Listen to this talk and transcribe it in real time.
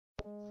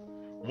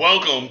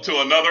Welcome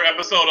to another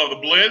episode of the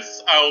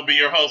Blitz. I will be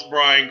your host,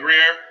 Bryan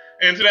Greer,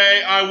 and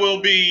today I will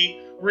be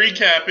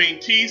recapping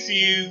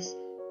TCU's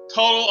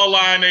total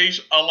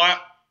annihilation.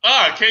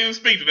 I can't even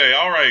speak today.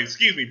 All right,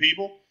 excuse me,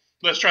 people.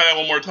 Let's try that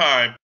one more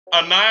time.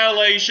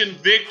 Annihilation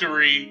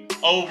victory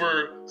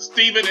over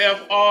Stephen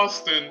F.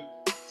 Austin,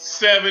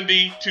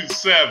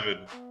 70-7.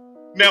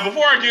 Now,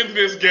 before I get into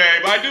this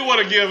game, I do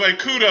want to give a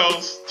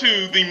kudos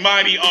to the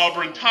mighty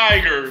Auburn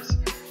Tigers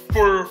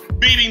for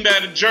beating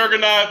that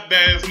juggernaut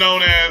that is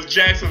known as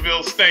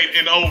Jacksonville State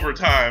in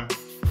overtime.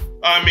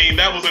 I mean,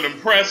 that was an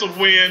impressive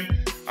win.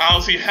 I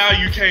don't see how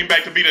you came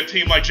back to beat a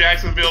team like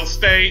Jacksonville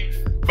State,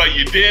 but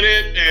you did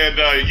it,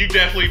 and you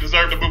definitely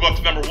deserve to move up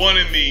to number 1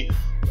 in the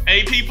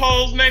AP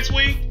polls next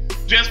week,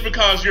 just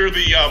because you're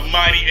the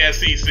mighty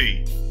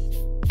SEC.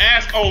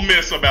 Ask Ole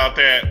Miss about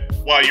that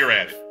while you're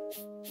at it.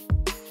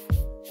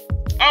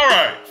 All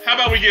right, how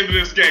about we get into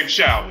this game,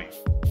 shall we?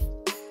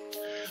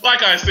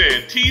 Like I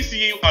said,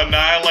 TCU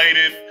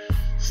annihilated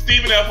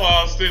Stephen F.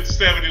 Austin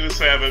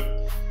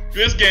 70-7.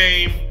 This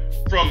game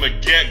from the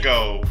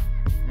get-go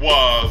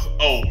was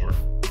over.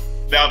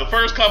 Now, the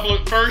first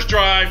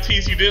drive,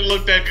 TCU didn't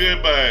look that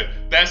good, but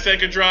that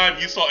second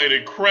drive, you saw an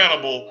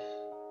incredible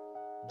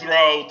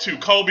throw to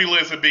Kobe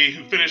Lizaby,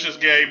 who finished this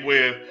game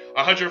with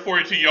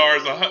 142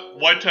 yards,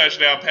 one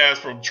touchdown pass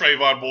from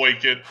Trayvon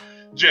Boykin.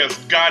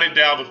 Just got it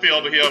down the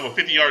field to him, a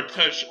 50-yard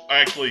catch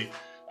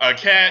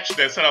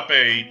that set up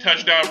a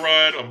touchdown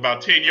run of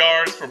about 10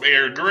 yards from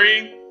Aaron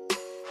Green.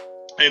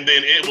 And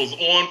then it was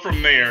on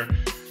from there.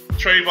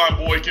 Trayvon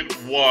Boykin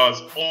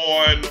was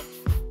on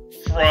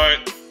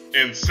front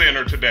and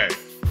center today.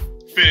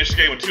 Finished the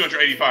game with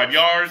 285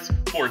 yards,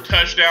 4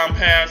 touchdown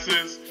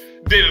passes.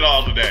 Did it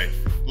all today.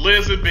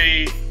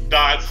 Lizaby,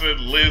 Dotson.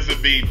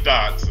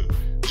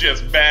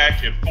 Just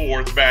back and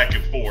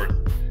forth.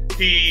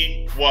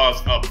 He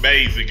was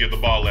amazing getting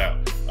the ball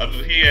out.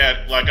 He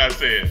had, like I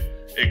said,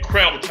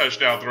 incredible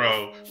touchdown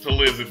throw to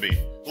Lizaby.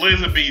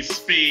 Lizaby's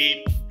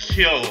speed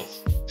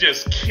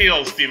just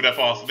kills Stephen F.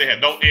 Austin. They had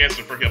no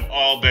answer for him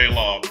all day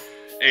long.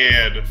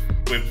 And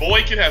when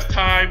Boykin has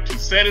time to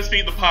set his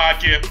feet in the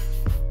pocket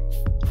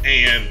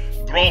and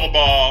throw the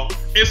ball,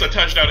 it's a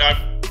touchdown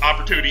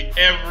opportunity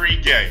every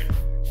game.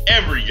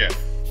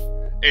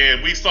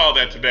 And we saw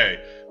that today.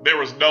 There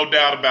was no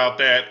doubt about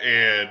that,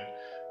 and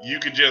you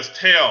could just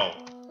tell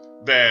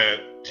that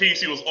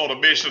TCU was on a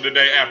mission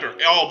today after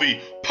all the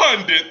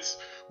pundits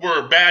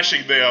were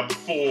bashing them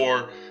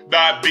for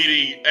not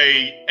beating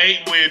a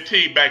 8-win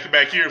team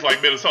back-to-back years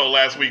like Minnesota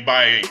last week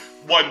by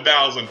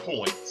 1,000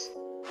 points.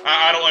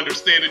 I don't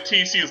understand it.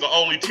 TCU is the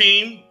only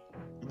team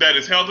that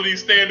is held to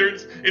these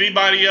standards.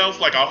 Anybody else,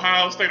 like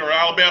Ohio State or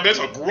Alabama, it's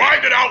a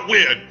grinded-out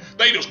win.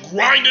 They just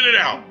grinded it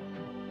out.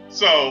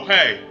 So,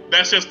 hey,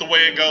 that's just the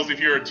way it goes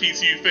if you're a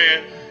TCU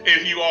fan,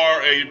 if you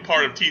are a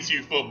part of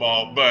TCU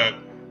football. But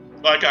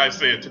like I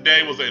said,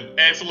 today was an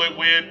excellent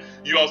win.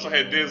 You also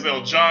had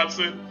Denzel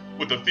Johnson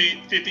with a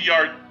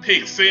 50-yard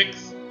pick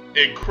six.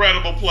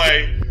 Incredible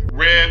play.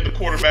 Read the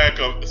quarterback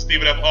of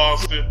Stephen F.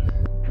 Austin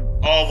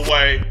all the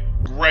way.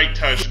 Great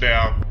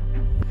touchdown.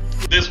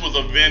 This was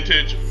a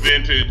vintage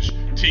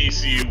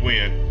TCU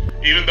win.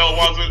 Even though it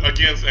wasn't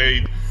against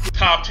a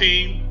top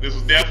team, this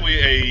was definitely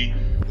a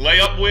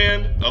layup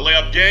win, a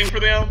layup game for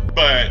them.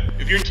 But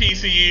if you're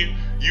TCU,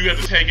 you have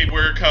to take it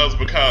where it comes,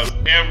 because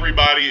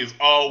everybody is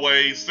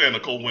always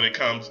cynical when it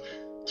comes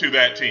to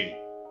that team.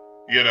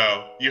 You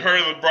know, you heard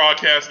in the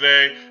broadcast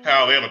today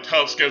how they have a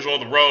tough schedule on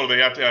the road. They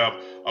have to have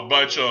a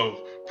bunch of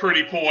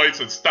pretty points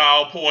and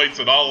style points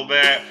and all of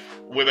that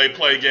when they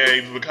play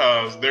games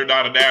because they're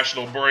not a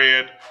national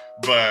brand.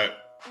 But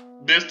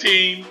this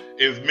team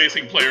is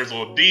missing players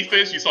on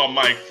defense. You saw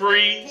Mike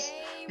Freeze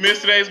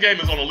miss today's game.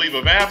 Is on a leave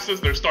of absence.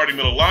 They're starting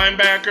middle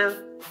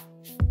linebacker.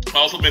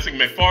 Also missing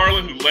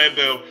McFarland, who led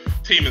the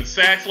team in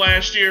sacks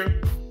last year.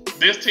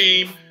 This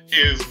team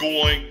is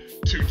going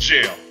to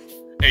jail.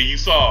 And you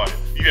saw it.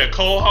 You had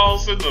Cole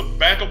Holson, the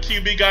backup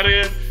QB, got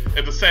in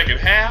the second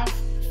half.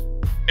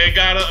 And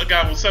got a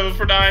guy was 7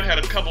 for 9, had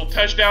a couple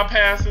touchdown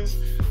passes.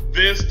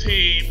 This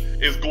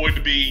team is going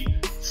to be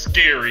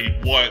scary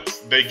once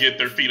they get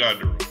their feet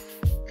under them.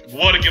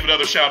 Want to give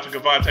another shout to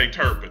Devontae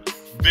Turpin.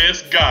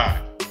 This guy,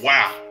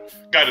 wow,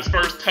 got his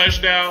first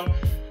touchdown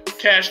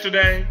catch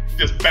today.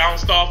 Just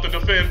bounced off the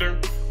defender.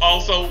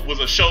 Also was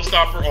a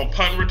showstopper on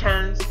punt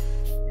returns.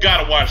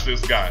 Gotta watch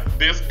this guy.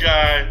 This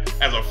guy,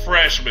 as a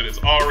freshman, is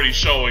already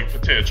showing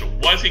potential.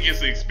 Once he gets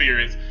the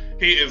experience,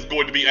 he is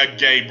going to be a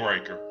game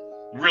breaker.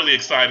 Really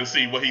excited to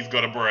see what he's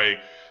going to bring.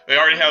 They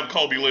already have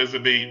Kobe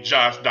Lizaby,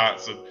 Josh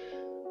Dotson.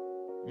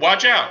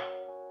 Watch out,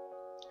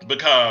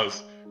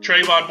 because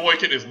Trayvon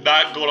Boykin is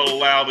not going to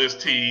allow this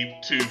team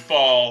to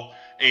fall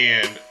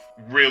and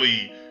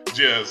really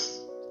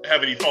just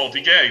have any faulty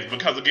games,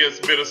 because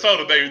against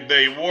Minnesota,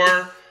 they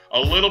were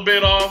a little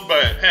bit off,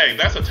 but hey,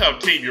 that's a tough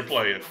team you're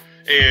playing.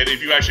 And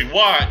if you actually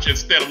watch,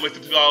 instead of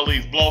listening to all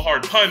these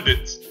blowhard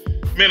pundits,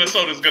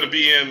 Minnesota's going to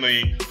be in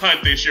the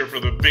hunt this year for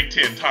the Big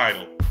Ten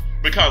title.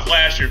 Because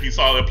last year, if you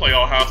saw them play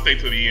Ohio State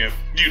to the end,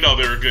 you know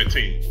they're a good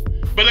team.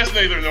 But that's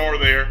neither nor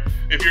there.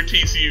 if you're a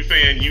TCU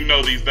fan, you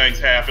know these things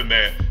happen,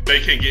 that they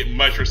can get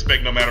much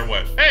respect no matter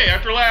what. Hey,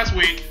 after last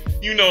week,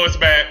 you know it's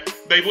back.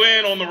 They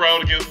win on the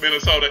road against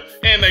Minnesota,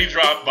 and they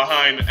drop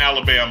behind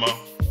Alabama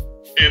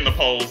in the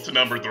polls to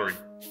number 3.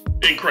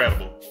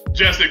 Incredible.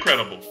 Just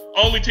incredible.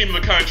 Only team in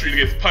the country that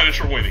gets punished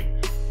for winning.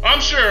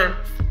 I'm sure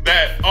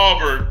that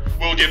Auburn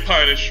will get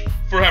punished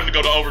for having to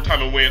go to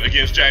overtime and win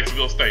against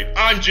Jacksonville State.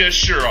 I'm just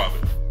sure of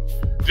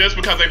it. Just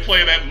because they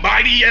play in that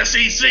mighty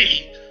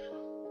SEC,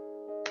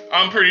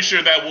 I'm pretty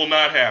sure that will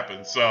not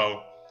happen.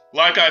 So,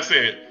 like I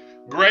said,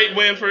 great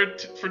win for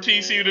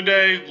TCU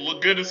today.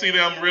 Look good to see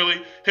them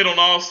really hit on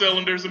all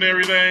cylinders and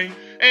everything.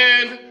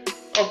 And,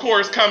 of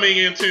course, coming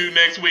into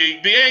next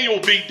week, the annual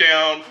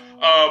beatdown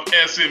of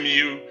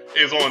SMU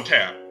is on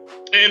tap.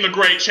 And the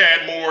great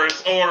Chad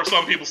Morris, or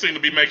some people seem to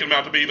be making him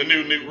out to be the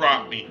new Newt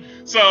Rockney.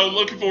 So,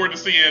 looking forward to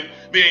seeing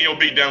the annual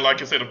beatdown,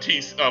 like I said, of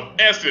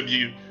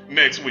SMU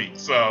next week.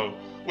 So,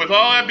 with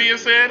all that being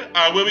said,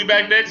 I will be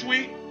back next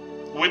week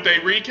with a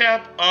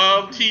recap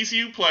of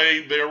TCU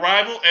playing their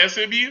rival,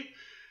 SMU.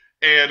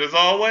 And as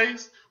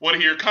always, want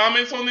to hear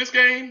comments on this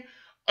game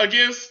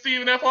against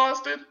Stephen F.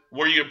 Austin?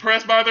 Were you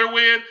impressed by their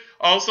win?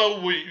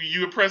 Also, were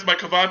you impressed by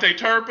Kavontae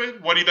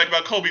Turpin? What do you think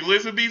about Kobe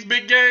Listenby's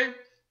big game?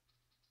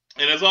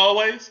 And as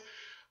always,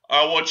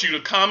 I want you to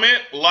comment,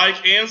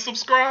 like, and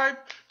subscribe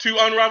to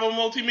Unrivaled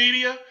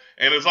Multimedia.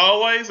 And as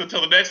always,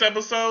 until the next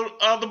episode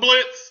of The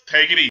Blitz,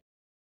 take it easy.